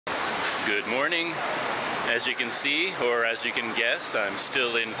Good morning. As you can see, or as you can guess, I'm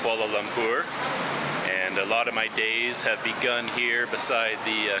still in Kuala Lumpur, and a lot of my days have begun here beside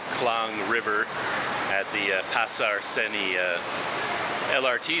the Klang River at the Pasar Seni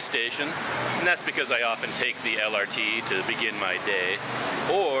LRT station, and that's because I often take the LRT to begin my day,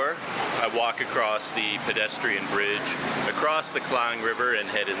 or I walk across the pedestrian bridge across the Klang River and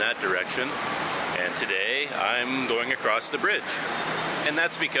head in that direction. And today I'm going across the bridge, and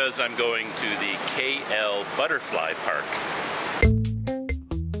that's because I'm going to the KL Butterfly Park.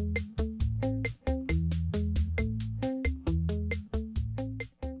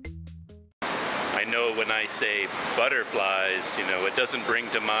 I know when I say butterflies, it doesn't bring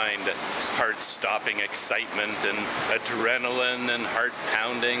to mind heart-stopping excitement and adrenaline and heart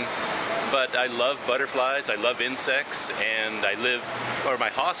pounding. But I love butterflies, I love insects, and my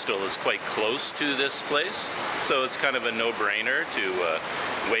hostel is quite close to this place. So it's kind of a no-brainer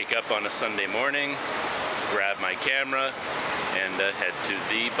to wake up on a Sunday morning, grab my camera, and head to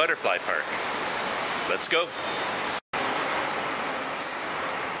the butterfly park. Let's go.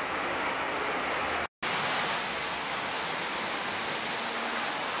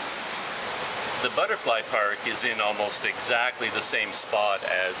 The butterfly park is in almost exactly the same spot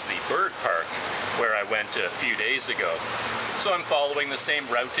as the bird park where I went a few days ago. So I'm following the same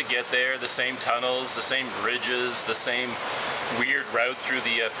route to get there, the same tunnels, the same bridges, the same weird route through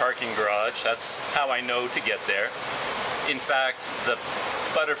the parking garage. That's how I know to get there. In fact, the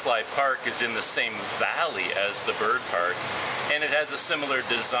butterfly park is in the same valley as the bird park, and it has a similar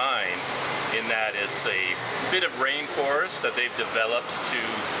design in that it's a bit of rainforest that they've developed to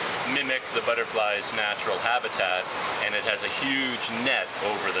mimic the butterfly's natural habitat, and it has a huge net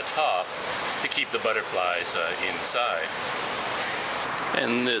over the top to keep the butterflies inside.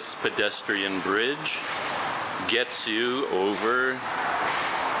 And this pedestrian bridge gets you over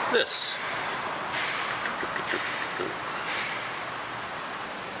this.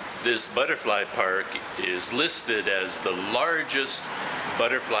 This butterfly park is listed as the largest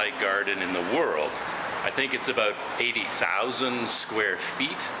butterfly garden in the world. I think it's about 80,000 square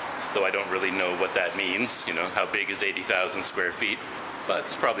feet, though I don't really know what that means. How big is 80,000 square feet? But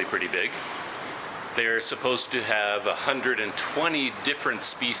it's probably pretty big. They're supposed to have 120 different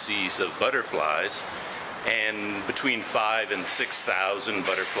species of butterflies, and between 5,000 and 6,000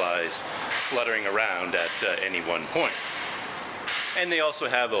 butterflies fluttering around at any one point. And they also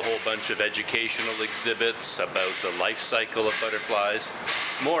have a whole bunch of educational exhibits about the life cycle of butterflies.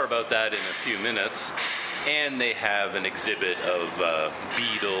 More about that in a few minutes. And they have an exhibit of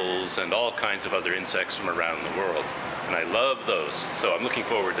beetles and all kinds of other insects from around the world. And I love those, so I'm looking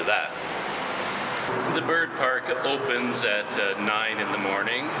forward to that. The bird park opens at 9 in the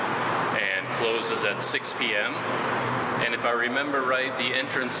morning and closes at 6 p.m. And if I remember right, the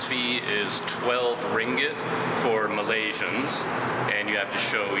entrance fee is 12 ringgit for Malaysians, and you have to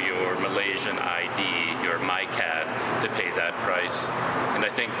show your Malaysian ID, your MyCat, to pay that price. And I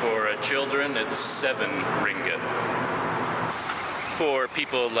think for children, it's 7 ringgit. For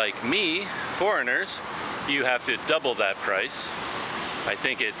people like me, foreigners, you have to double that price. I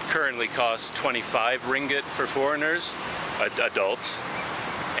think it currently costs 25 ringgit for foreigners, adults,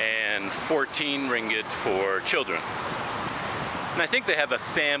 and 14 ringgit for children. And I think they have a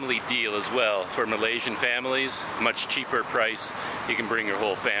family deal as well for Malaysian families, much cheaper price. You can bring your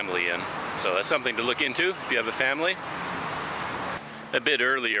whole family in. So that's something to look into if you have a family. A bit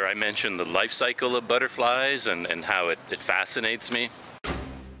earlier I mentioned the life cycle of butterflies and how it fascinates me.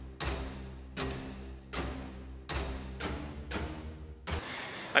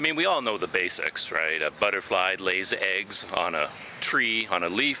 I mean, we all know the basics, right? A butterfly lays eggs on a tree, on a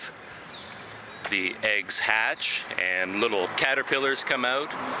leaf. The eggs hatch and little caterpillars come out,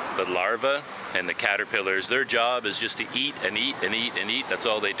 the larvae, and the caterpillars, their job is just to eat and eat and eat and eat. That's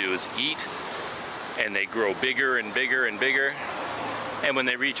all they do is eat. And they grow bigger and bigger and bigger. And when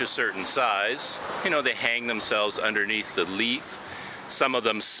they reach a certain size, they hang themselves underneath the leaf. Some of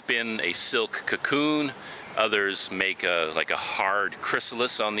them spin a silk cocoon. Others make like a hard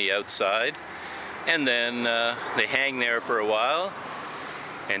chrysalis on the outside. And then they hang there for a while.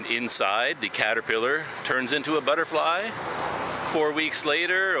 And inside, the caterpillar turns into a butterfly. 4 weeks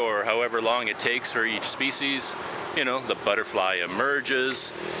later, or however long it takes for each species, the butterfly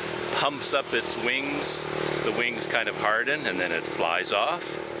emerges, pumps up its wings, the wings kind of harden, and then it flies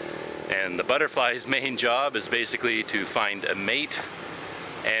off. And the butterfly's main job is basically to find a mate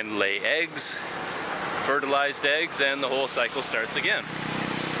and lay eggs, fertilized eggs, and the whole cycle starts again.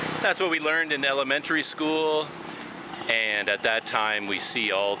 That's what we learned in elementary school. And at that time we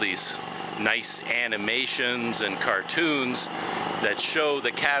see all these nice animations and cartoons that show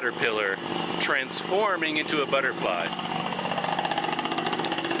the caterpillar transforming into a butterfly.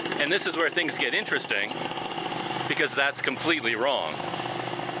 And this is where things get interesting, because that's completely wrong.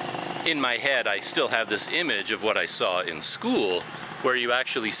 In my head, I still have this image of what I saw in school, where you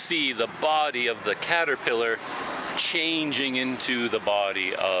actually see the body of the caterpillar changing into the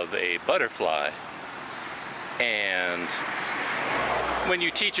body of a butterfly. And when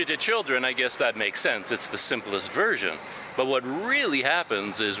you teach it to children, I guess that makes sense. It's the simplest version. But what really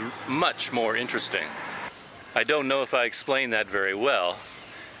happens is much more interesting. I don't know if I explained that very well.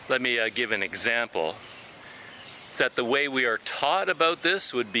 Let me give an example. That the way we are taught about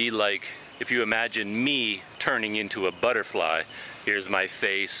this would be like if you imagine me turning into a butterfly. Here's my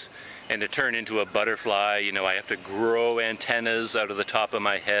face, and to turn into a butterfly, you know, I have to grow antennas out of the top of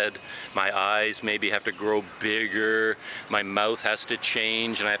my head. My eyes maybe have to grow bigger. My mouth has to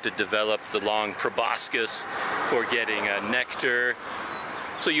change, and I have to develop the long proboscis for getting nectar.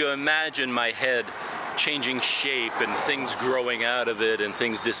 So you imagine my head changing shape and things growing out of it and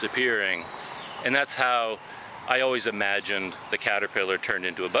things disappearing. And that's how I always imagined the caterpillar turned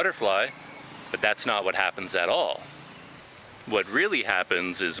into a butterfly, but that's not what happens at all. What really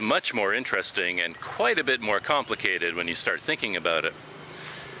happens is much more interesting and quite a bit more complicated when you start thinking about it.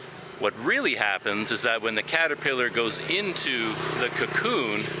 What really happens is that when the caterpillar goes into the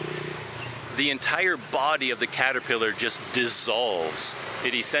cocoon, the entire body of the caterpillar just dissolves.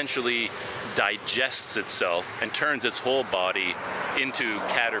 It essentially digests itself and turns its whole body into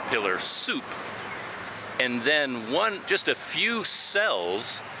caterpillar soup. And then just a few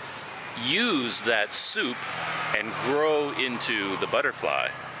cells use that soup and grow into the butterfly.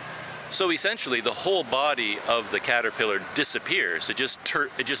 So essentially the whole body of the caterpillar disappears. It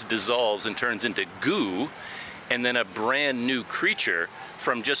just dissolves and turns into goo, and then a brand new creature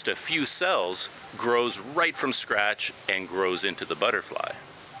from just a few cells grows right from scratch and grows into the butterfly.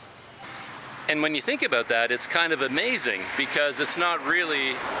 And when you think about that, it's kind of amazing, because it's not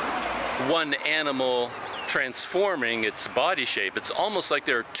really one animal transforming its body shape. It's almost like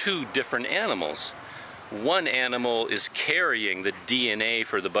there are two different animals. One animal is carrying the DNA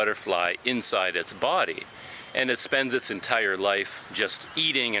for the butterfly inside its body, and it spends its entire life just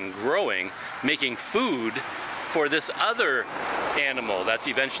eating and growing, making food for this other animal that's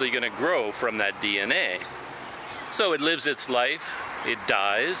eventually going to grow from that DNA. So it lives its life, it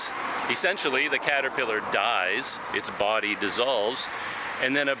dies. Essentially, the caterpillar dies, its body dissolves,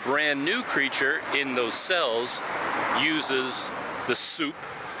 and then a brand new creature in those cells uses the soup,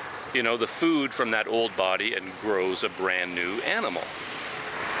 you know, the food from that old body, and grows a brand new animal.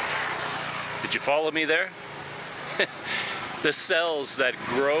 Did you follow me there? The cells that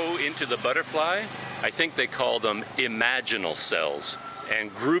grow into the butterfly, I think they call them imaginal cells, and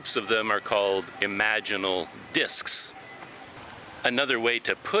groups of them are called imaginal discs. Another way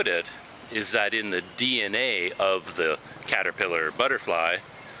to put it is that in the DNA of the caterpillar butterfly,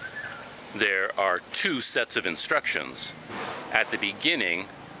 there are two sets of instructions. At the beginning,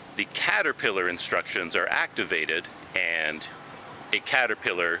 the caterpillar instructions are activated and a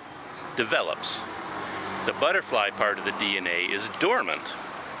caterpillar develops. The butterfly part of the DNA is dormant.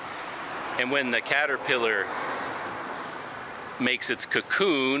 And when the caterpillar makes its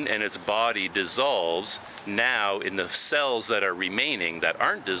cocoon and its body dissolves, now in the cells that are remaining that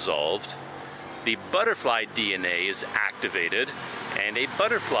aren't dissolved, the butterfly DNA is activated and a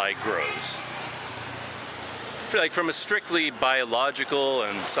butterfly grows. Like from a strictly biological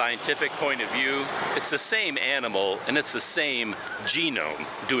and scientific point of view, it's the same animal and it's the same genome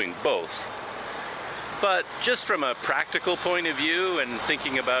doing both. But just from a practical point of view and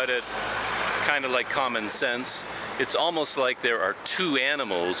thinking about it kind of like common sense, it's almost like there are two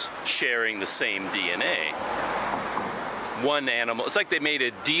animals sharing the same DNA. One animal, it's like they made a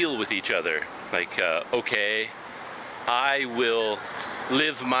deal with each other. Like, okay, I will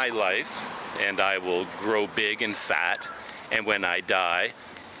live my life and I will grow big and fat, and when I die,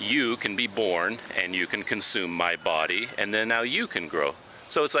 you can be born and you can consume my body, and then now you can grow.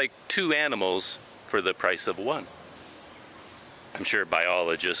 So it's like two animals for the price of one. I'm sure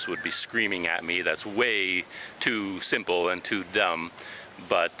biologists would be screaming at me, that's way too simple and too dumb,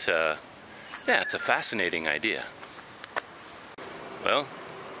 but yeah, it's a fascinating idea. Well,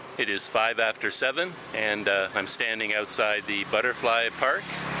 it is 5 after 7, and I'm standing outside the butterfly park.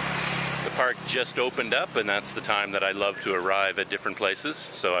 The park just opened up, and that's the time that I love to arrive at different places,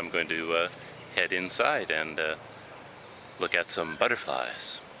 so I'm going to head inside and look at some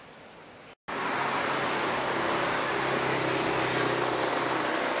butterflies.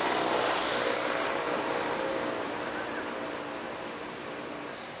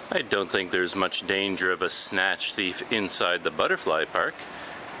 I don't think there's much danger of a snatch thief inside the butterfly park,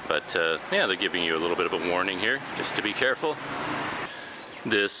 but yeah, they're giving you a little bit of a warning here, just to be careful.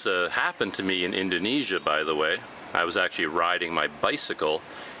 This happened to me in Indonesia, by the way. I was actually riding my bicycle,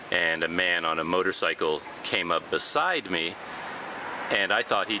 and a man on a motorcycle came up beside me, and I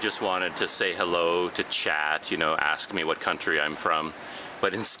thought he just wanted to say hello, to chat, you know, ask me what country I'm from.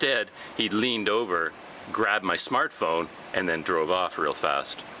 But instead, he leaned over, grabbed my smartphone, and then drove off real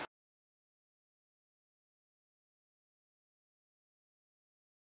fast.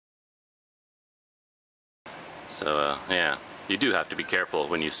 So, yeah, you do have to be careful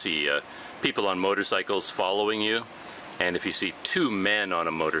when you see people on motorcycles following you. And if you see two men on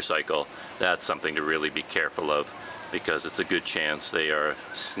a motorcycle, that's something to really be careful of, because it's a good chance they are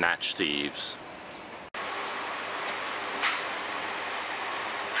snatch thieves.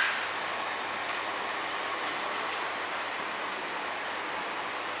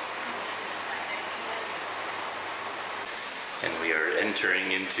 And we are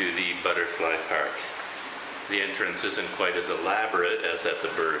entering into the butterfly park. The entrance isn't quite as elaborate as at the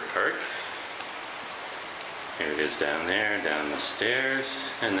bird park. Here it is down there, down the stairs,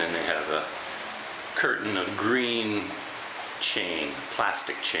 and then they have a curtain of green chain,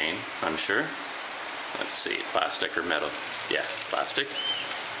 plastic chain, I'm sure. Let's see, plastic or metal? Yeah, plastic.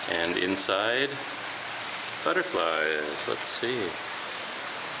 And inside, butterflies. Let's see.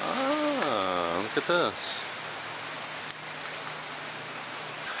 Ah, look at this.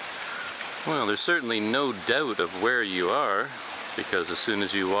 Well, there's certainly no doubt of where you are, because as soon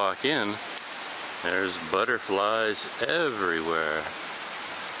as you walk in, there's butterflies everywhere.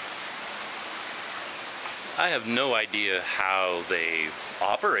 I have no idea how they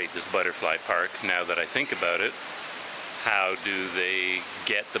operate this butterfly park now that I think about it. How do they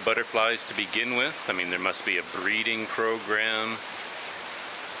get the butterflies to begin with? I mean, there must be a breeding program.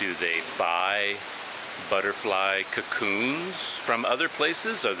 Do they buy butterfly cocoons from other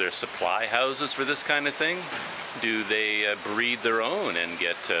places? Are there supply houses for this kind of thing? Do they breed their own and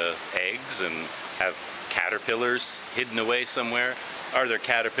get eggs and have caterpillars hidden away somewhere? Are there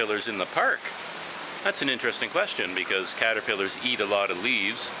caterpillars in the park? That's an interesting question, because caterpillars eat a lot of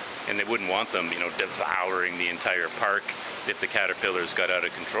leaves, and they wouldn't want them, you know, devouring the entire park if the caterpillars got out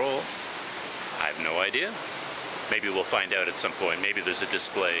of control. I have no idea. Maybe we'll find out at some point. Maybe there's a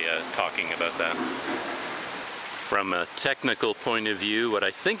display talking about that. From a technical point of view, what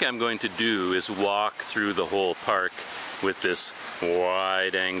I think I'm going to do is walk through the whole park with this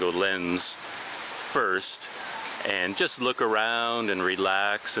wide-angle lens first, and just look around and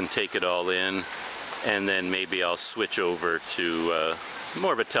relax and take it all in, and then maybe I'll switch over to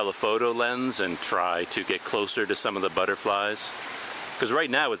more of a telephoto lens and try to get closer to some of the butterflies. Because right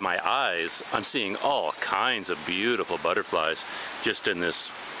now with my eyes, I'm seeing all kinds of beautiful butterflies. Just in this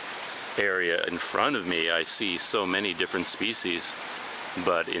area in front of me, I see so many different species.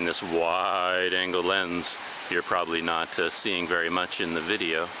 But in this wide-angle lens, you're probably not seeing very much in the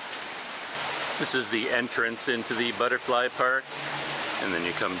video. This is the entrance into the butterfly park. And then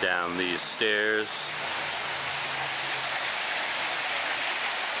you come down these stairs.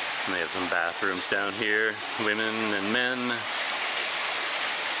 And they have some bathrooms down here, women and men.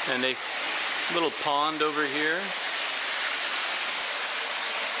 And a little pond over here.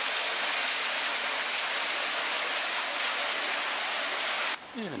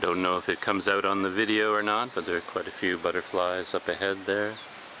 Yeah, I don't know if it comes out on the video or not, but there are quite a few butterflies up ahead there.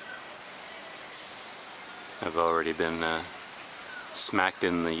 I've already been smacked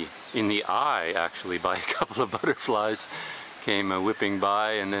in the eye, actually, by a couple of butterflies. Came whipping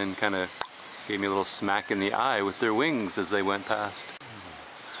by and then kind of gave me a little smack in the eye with their wings as they went past.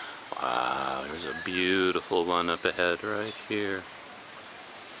 Wow, there's a beautiful one up ahead right here.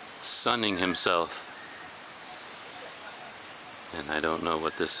 Sunning himself. And I don't know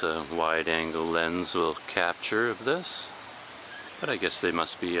what this wide-angle lens will capture of this, but I guess they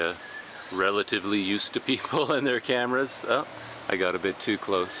must be relatively used to people and their cameras. Oh, I got a bit too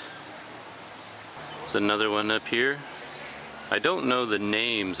close. There's another one up here. I don't know the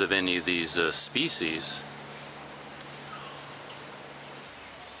names of any of these species.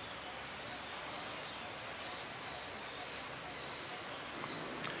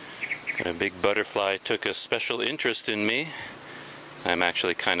 A big butterfly took a special interest in me. I'm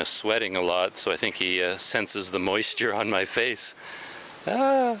actually kind of sweating a lot, so I think he senses the moisture on my face.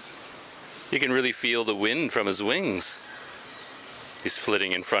 Ah, you can really feel the wind from his wings. He's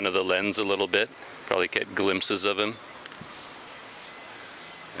flitting in front of the lens a little bit. Probably get glimpses of him.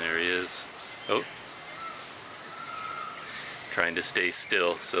 There he is. Oh. Trying to stay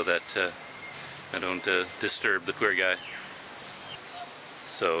still so that I don't disturb the poor guy.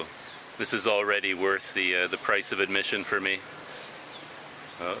 So this is already worth the price of admission for me.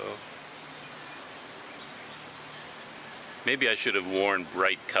 Uh-oh. Maybe I should have worn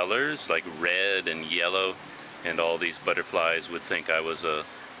bright colors like red and yellow, and all these butterflies would think I was a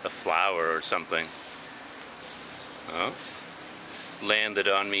flower or something. Oh, landed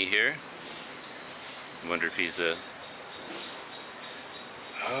on me here. I wonder if he's a...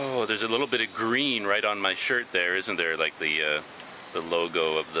 Oh, there's a little bit of green right on my shirt there, isn't there? Like the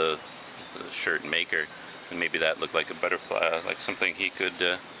logo of the shirt maker. And maybe that looked like a butterfly, like something he could...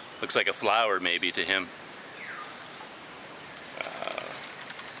 looks like a flower maybe to him.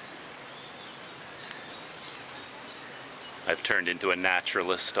 I've turned into a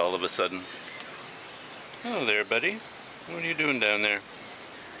naturalist all of a sudden. Oh there, buddy. What are you doing down there?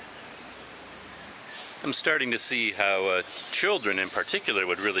 I'm starting to see how children in particular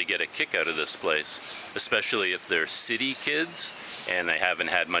would really get a kick out of this place, especially if they're city kids and they haven't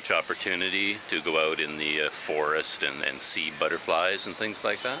had much opportunity to go out in the forest and see butterflies and things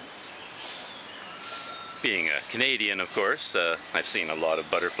like that. Being a Canadian, of course, I've seen a lot of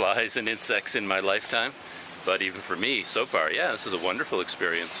butterflies and insects in my lifetime, but even for me, so far, yeah, this is a wonderful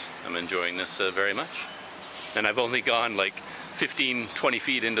experience. I'm enjoying this very much. And I've only gone like 15-20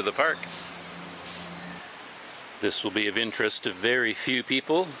 feet into the park. This will be of interest to very few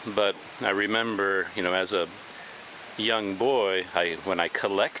people, but I remember, you know, as a young boy, when I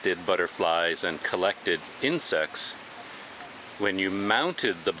collected butterflies and collected insects, when you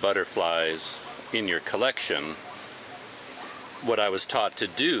mounted the butterflies in your collection, what I was taught to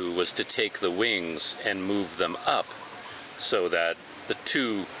do was to take the wings and move them up so that the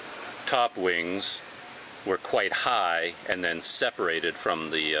two top wings were quite high and then separated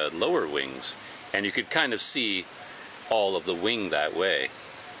from the lower wings. And you could kind of see all of the wing that way.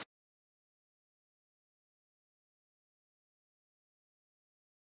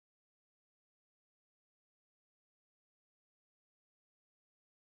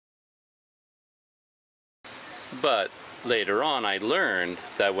 But later on I learned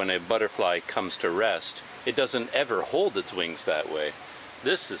that when a butterfly comes to rest, it doesn't ever hold its wings that way.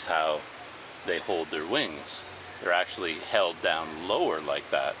 This is how they hold their wings. They're actually held down lower like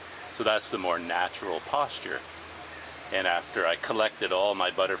that. So that's the more natural posture. And after I collected all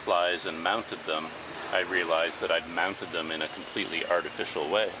my butterflies and mounted them, I realized that I'd mounted them in a completely artificial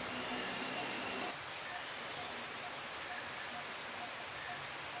way.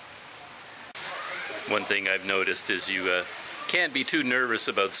 One thing I've noticed is you can't be too nervous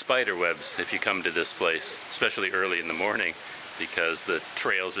about spider webs if you come to this place, especially early in the morning, because the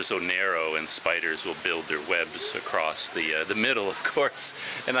trails are so narrow and spiders will build their webs across the middle, of course.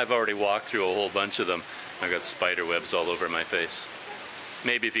 And I've already walked through a whole bunch of them. I've got spider webs all over my face.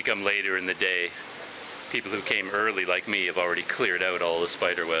 Maybe if you come later in the day, people who came early like me have already cleared out all the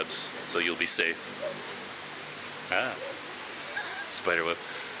spider webs, so you'll be safe. Ah, spider web.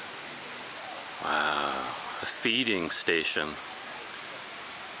 Wow, a feeding station.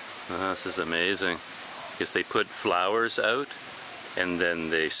 Oh, this is amazing. Because they put flowers out and then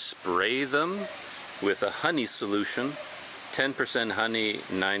they spray them with a honey solution, 10% honey,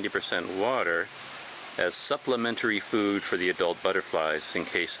 90% water, as supplementary food for the adult butterflies in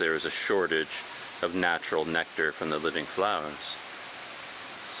case there is a shortage of natural nectar from the living flowers.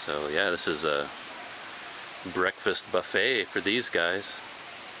 So yeah, this is a breakfast buffet for these guys.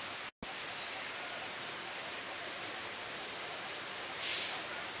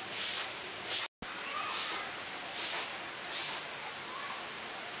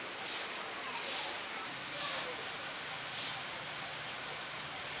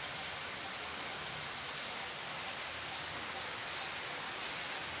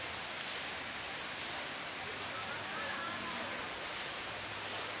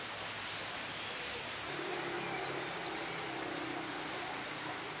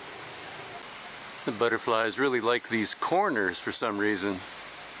 The butterflies really like these corners for some reason,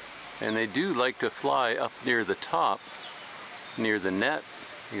 and they do like to fly up near the top, near the net.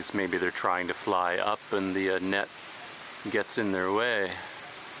 I guess maybe they're trying to fly up and the net gets in their way.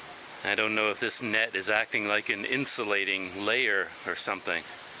 I don't know if this net is acting like an insulating layer or something,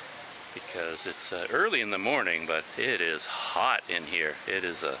 because it's early in the morning, but it is hot in here. It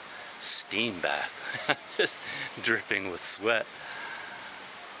is a steam bath, just dripping with sweat.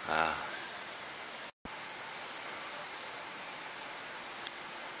 Wow.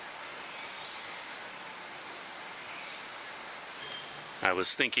 I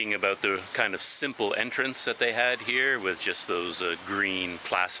was thinking about the kind of simple entrance that they had here with just those green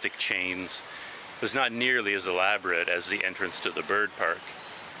plastic chains. It was not nearly as elaborate as the entrance to the bird park.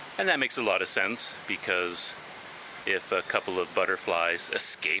 And that makes a lot of sense because if a couple of butterflies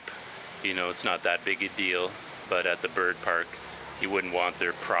escape. You know, it's not that big a deal, but at the bird park, you wouldn't want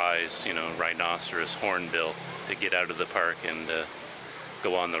their prize, you know, rhinoceros hornbill to get out of the park and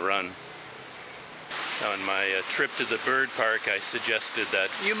go on the run. On my trip to the bird park, I suggested that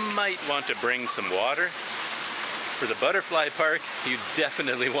you might want to bring some water. For the butterfly park, you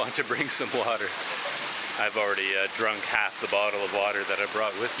definitely want to bring some water. I've already drunk half the bottle of water that I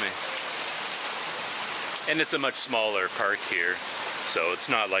brought with me. And it's a much smaller park here, so it's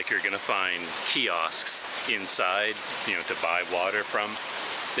not like you're gonna find kiosks inside, you know, to buy water from.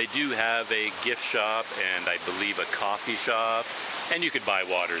 They do have a gift shop and I believe a coffee shop, and you could buy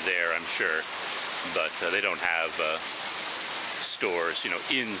water there, I'm sure. But they don't have stores, you know,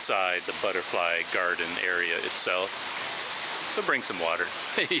 inside the butterfly garden area itself. So bring some water.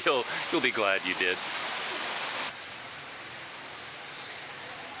 You'll be glad you did.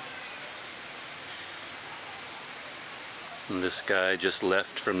 And this guy just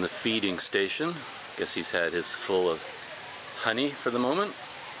left from the feeding station. Guess he's had his full of honey for the moment.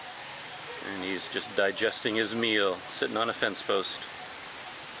 And he's just digesting his meal, sitting on a fence post.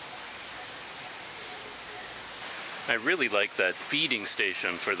 I really like that feeding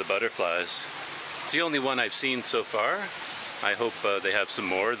station for the butterflies. It's the only one I've seen so far. I hope they have some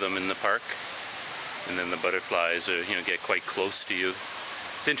more of them in the park. And then the butterflies you know, get quite close to you.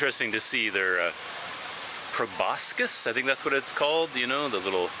 It's interesting to see their proboscis, I think that's what it's called, you know, the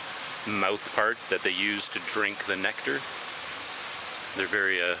little mouth part that they use to drink the nectar. They're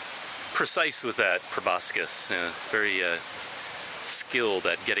very precise with that proboscis, very skilled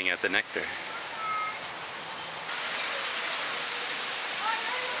at getting at the nectar.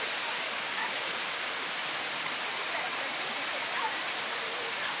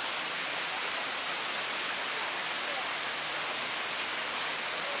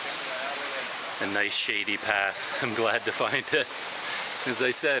 A nice shady path. I'm glad to find it. As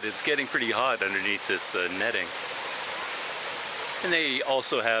I said, it's getting pretty hot underneath this netting. And they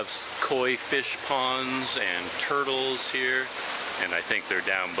also have koi fish ponds and turtles here. And I think they're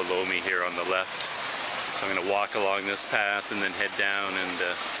down below me here on the left. So I'm going to walk along this path and then head down and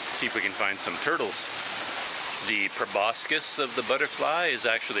see if we can find some turtles. The proboscis of the butterfly is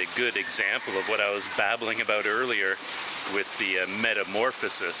actually a good example of what I was babbling about earlier with the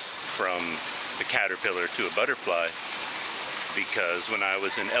metamorphosis from the caterpillar to a butterfly. Because when I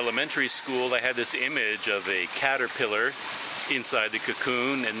was in elementary school, I had this image of a caterpillar inside the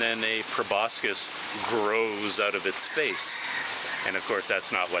cocoon and then a proboscis grows out of its face. And of course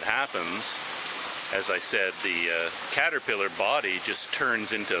that's not what happens. As I said, the caterpillar body just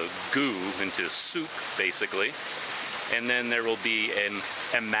turns into goo, into soup basically, and then there will be an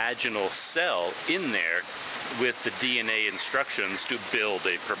imaginal cell in there with the DNA instructions to build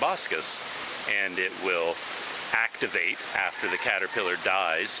a proboscis, and it will activate after the caterpillar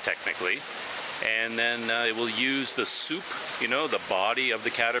dies technically, and then it will use the soup, you know, the body of the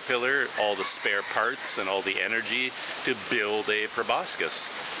caterpillar, all the spare parts and all the energy to build a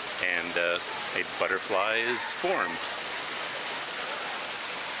proboscis. And a butterfly is formed.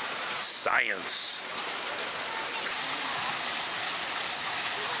 Science.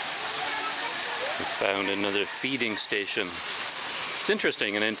 We found another feeding station. It's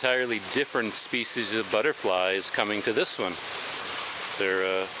interesting, an entirely different species of butterfly is coming to this one.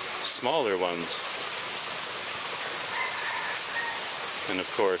 They're smaller ones. And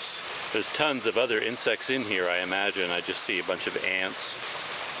of course, there's tons of other insects in here, I imagine. I just see a bunch of ants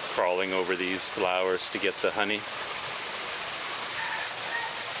crawling over these flowers to get the honey.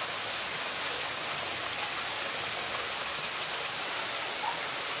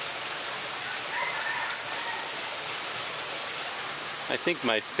 I think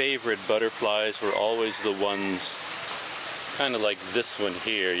my favorite butterflies were always the ones kind of like this one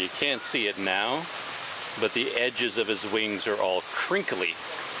here. You can't see it now, but the edges of his wings are all crinkly.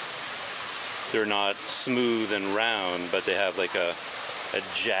 They're not smooth and round, but they have like a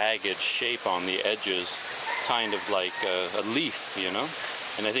jagged shape on the edges, kind of like a leaf, you know?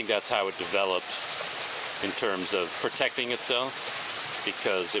 And I think that's how it developed in terms of protecting itself,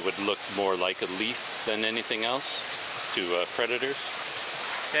 because it would look more like a leaf than anything else to predators.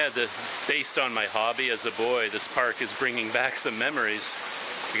 Yeah, based on my hobby as a boy, this park is bringing back some memories,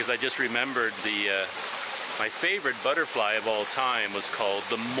 because I just remembered my favorite butterfly of all time was called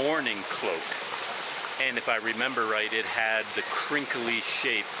the mourning cloak. And if I remember right, it had the crinkly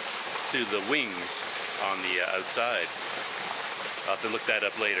shape to the wings on the outside. I'll have to look that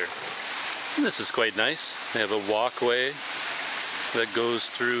up later. And this is quite nice. They have a walkway that goes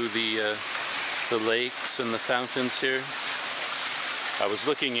through the lakes and the fountains here. I was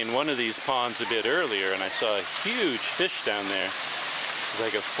looking in one of these ponds a bit earlier and I saw a huge fish down there. It was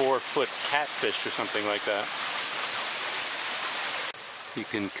like a 4-foot catfish or something like that. You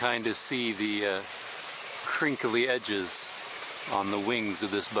can kind of see the crinkly edges on the wings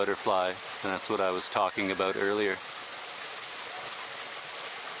of this butterfly, and that's what I was talking about earlier.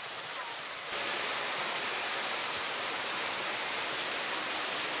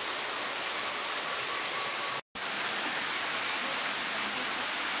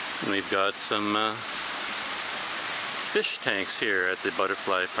 And we've got some fish tanks here at the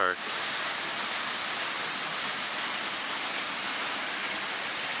butterfly park.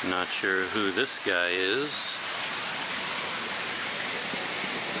 Not sure who this guy is.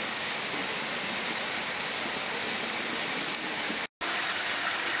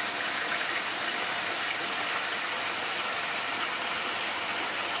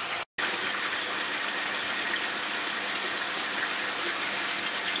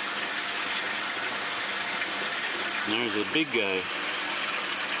 There's a big guy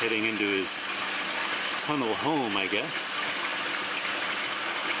heading into his tunnel home, I guess.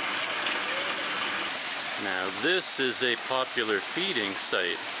 Now this is a popular feeding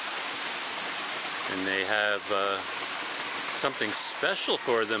site, and they have something special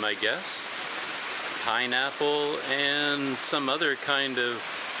for them, I guess. Pineapple and some other kind of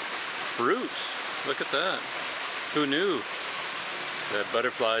fruit. Look at that. Who knew that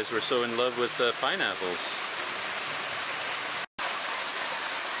butterflies were so in love with pineapples?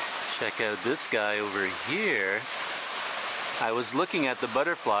 Check out this guy over here. I was looking at the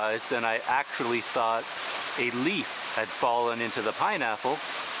butterflies and I actually thought a leaf had fallen into the pineapple,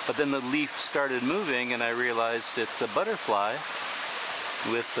 but then the leaf started moving and I realized it's a butterfly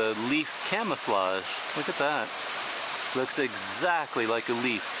with a leaf camouflage. Look at that. Looks exactly like a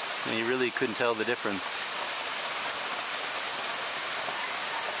leaf, and you really couldn't tell the difference.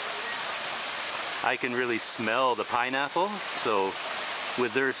 I can really smell the pineapple, so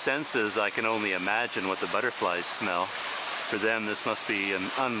with their senses I can only imagine what the butterflies smell. For them, this must be an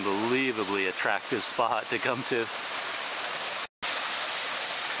unbelievably attractive spot to come to.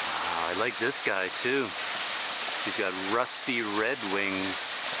 Wow, I like this guy too. He's got rusty red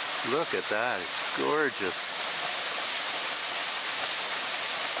wings. Look at that, it's gorgeous.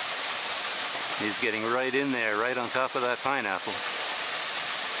 He's getting right in there, right on top of that pineapple.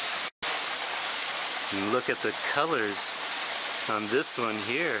 And look at the colors on this one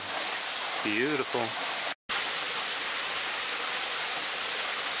here. Beautiful.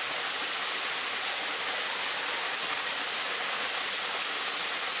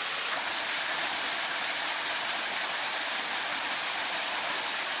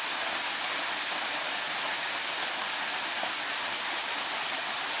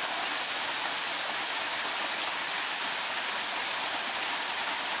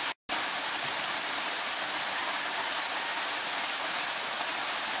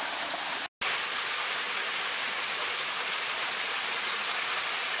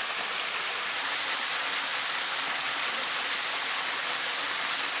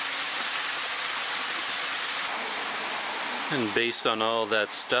 And based on all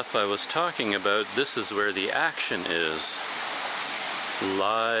that stuff I was talking about, this is where the action is.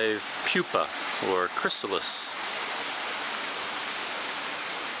 Live pupa, or chrysalis.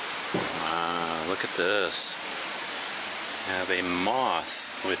 Wow, look at this. I have a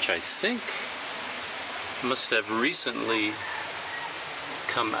moth, which I think must have recently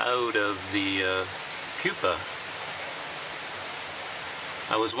come out of the pupa.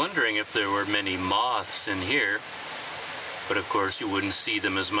 I was wondering if there were many moths in here. But of course you wouldn't see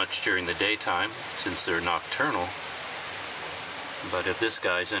them as much during the daytime since they're nocturnal. But if this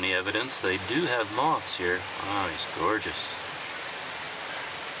guy's any evidence, they do have moths here. Oh, he's gorgeous.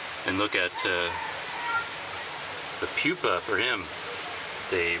 And look at the pupa for him.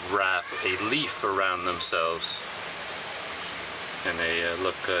 They wrap a leaf around themselves. And they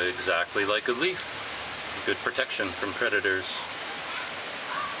look exactly like a leaf. Good protection from predators.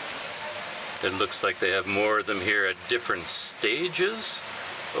 It looks like they have more of them here at different stages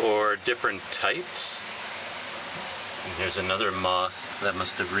or different types. And here's another moth that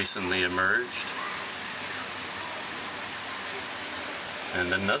must have recently emerged.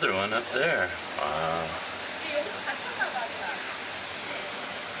 And another one up there. Wow.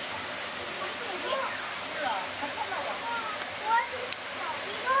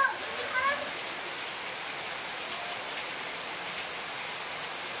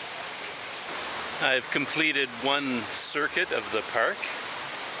 I've completed one circuit of the park,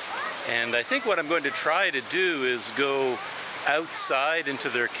 and I think what I'm going to try to do is go outside into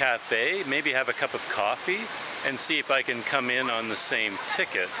their cafe, maybe have a cup of coffee, and see if I can come in on the same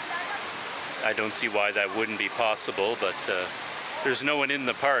ticket. I don't see why that wouldn't be possible, but there's no one in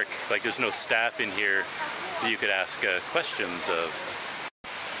the park. Like, there's no staff in here that you could ask questions of.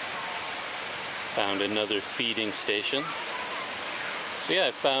 Found another feeding station. So yeah,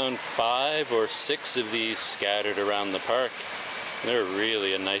 I found 5 or 6 of these scattered around the park. They're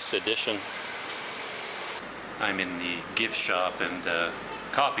really a nice addition. I'm in the gift shop and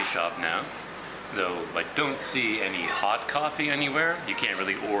coffee shop now, though I don't see any hot coffee anywhere. You can't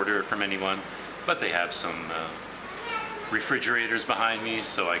really order from anyone, but they have some refrigerators behind me,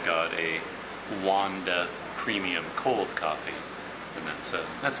 so I got a Wanda premium cold coffee, and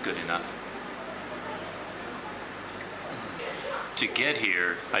that's good enough. To get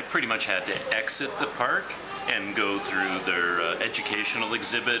here, I pretty much had to exit the park and go through their educational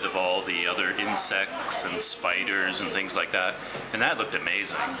exhibit of all the other insects and spiders and things like that, and that looked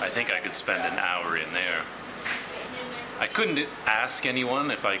amazing. I think I could spend an hour in there. I couldn't ask anyone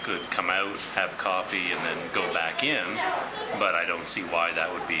if I could come out, have coffee, and then go back in, but I don't see why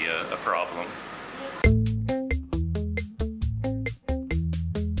that would be a problem.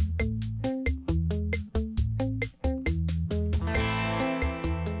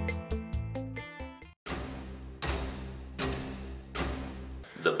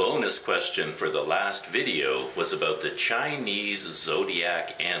 The bonus question for the last video was about the Chinese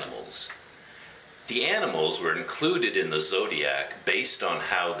zodiac animals. The animals were included in the zodiac based on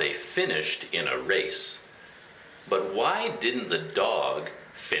how they finished in a race. But why didn't the dog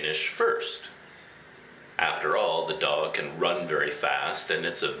finish first? After all, the dog can run very fast and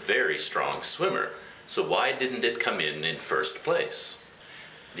it's a very strong swimmer, so why didn't it come in first place?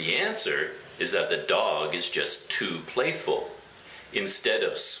 The answer is that the dog is just too playful. Instead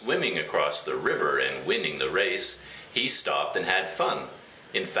of swimming across the river and winning the race, he stopped and had fun.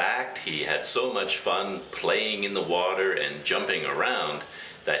 In fact, he had so much fun playing in the water and jumping around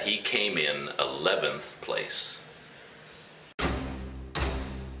that he came in 11th place.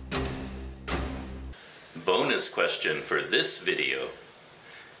 Bonus question for this video.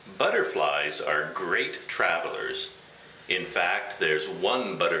 Butterflies are great travelers. In fact, there's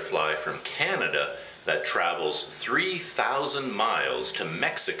one butterfly from Canada that travels 3,000 miles to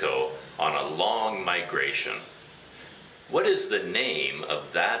Mexico on a long migration. What is the name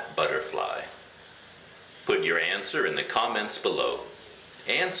of that butterfly? Put your answer in the comments below.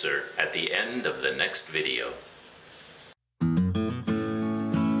 Answer at the end of the next video.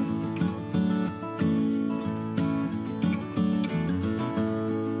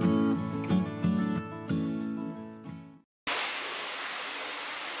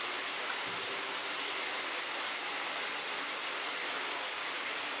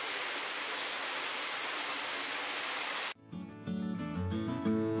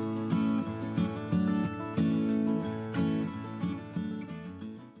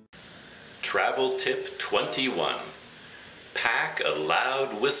 Travel tip 21. Pack a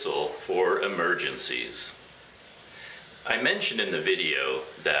loud whistle for emergencies. I mentioned in the video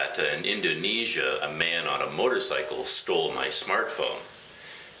that in Indonesia, a man on a motorcycle stole my smartphone.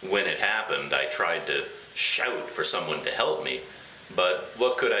 When it happened, I tried to shout for someone to help me, but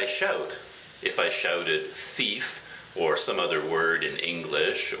what could I shout? If I shouted thief or some other word in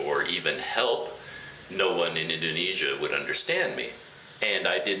English or even help, no one in Indonesia would understand me. And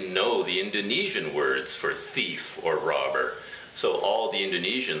I didn't know the Indonesian words for thief or robber. So all the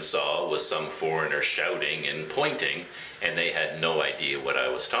Indonesians saw was some foreigner shouting and pointing, and they had no idea what I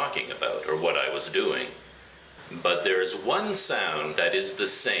was talking about or what I was doing. But there is one sound that is the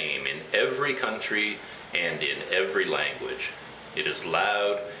same in every country and in every language. It is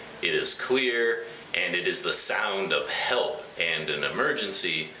loud, it is clear, and it is the sound of help and an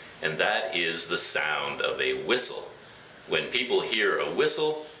emergency, and that is the sound of a whistle. When people hear a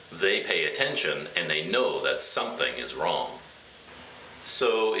whistle, they pay attention and they know that something is wrong.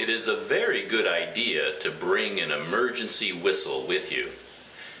 So it is a very good idea to bring an emergency whistle with you.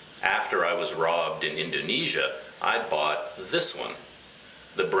 After I was robbed in Indonesia, I bought this one.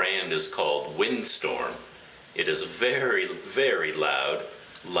 The brand is called Windstorm. It is very, very loud,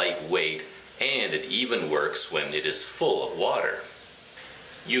 lightweight, and it even works when it is full of water.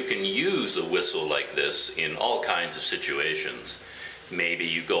 You can use a whistle like this in all kinds of situations. Maybe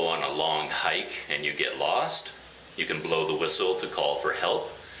you go on a long hike and you get lost. You can blow the whistle to call for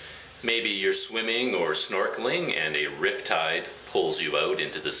help. Maybe you're swimming or snorkeling and a riptide pulls you out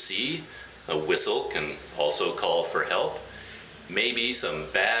into the sea. A whistle can also call for help. Maybe some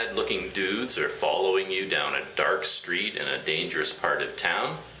bad-looking dudes are following you down a dark street in a dangerous part of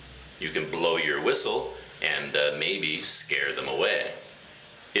town. You can blow your whistle and maybe scare them away.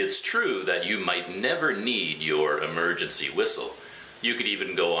 It's true that you might never need your emergency whistle. You could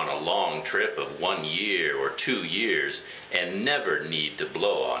even go on a long trip of 1 year or 2 years and never need to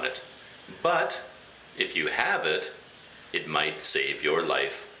blow on it. But if you have it, it might save your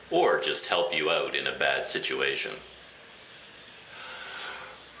life or just help you out in a bad situation.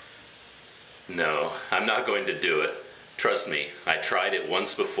 No, I'm not going to do it. Trust me, I tried it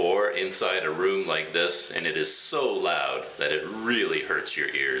once before inside a room like this, and it is so loud that it really hurts your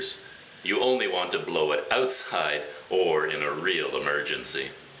ears. You only want to blow it outside or in a real emergency.